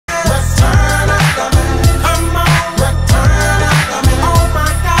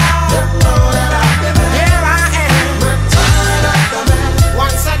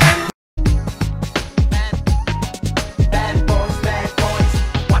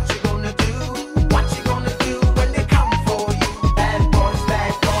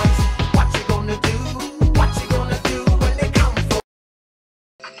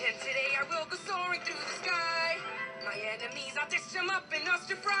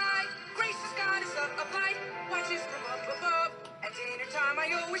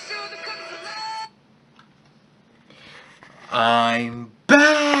I'm back!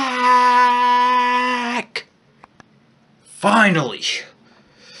 Finally!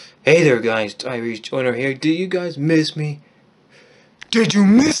 Hey there guys, Tyrese Joyner here. Did you guys miss me? Did you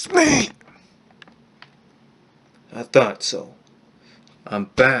miss me? I thought so. I'm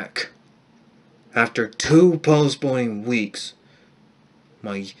back. After 2 postponing weeks,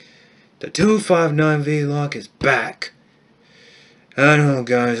 the 259 vlog is back. I know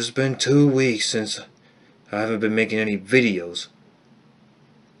guys, it's been 2 weeks since I haven't been making any videos.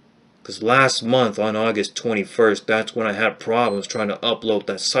 Because last month on August 21st, that's when I had problems trying to upload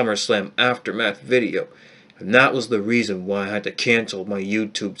that SummerSlam Aftermath video. And that was the reason why I had to cancel my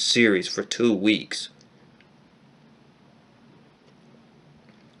YouTube series for 2 weeks.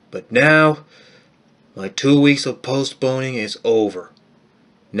 But now, my 2 weeks of postponing is over.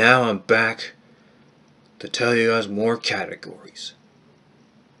 Now I'm back to tell you guys more categories.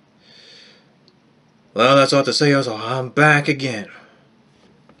 Well, that's all to say, so I'm back again.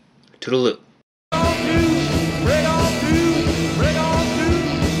 Toodaloo.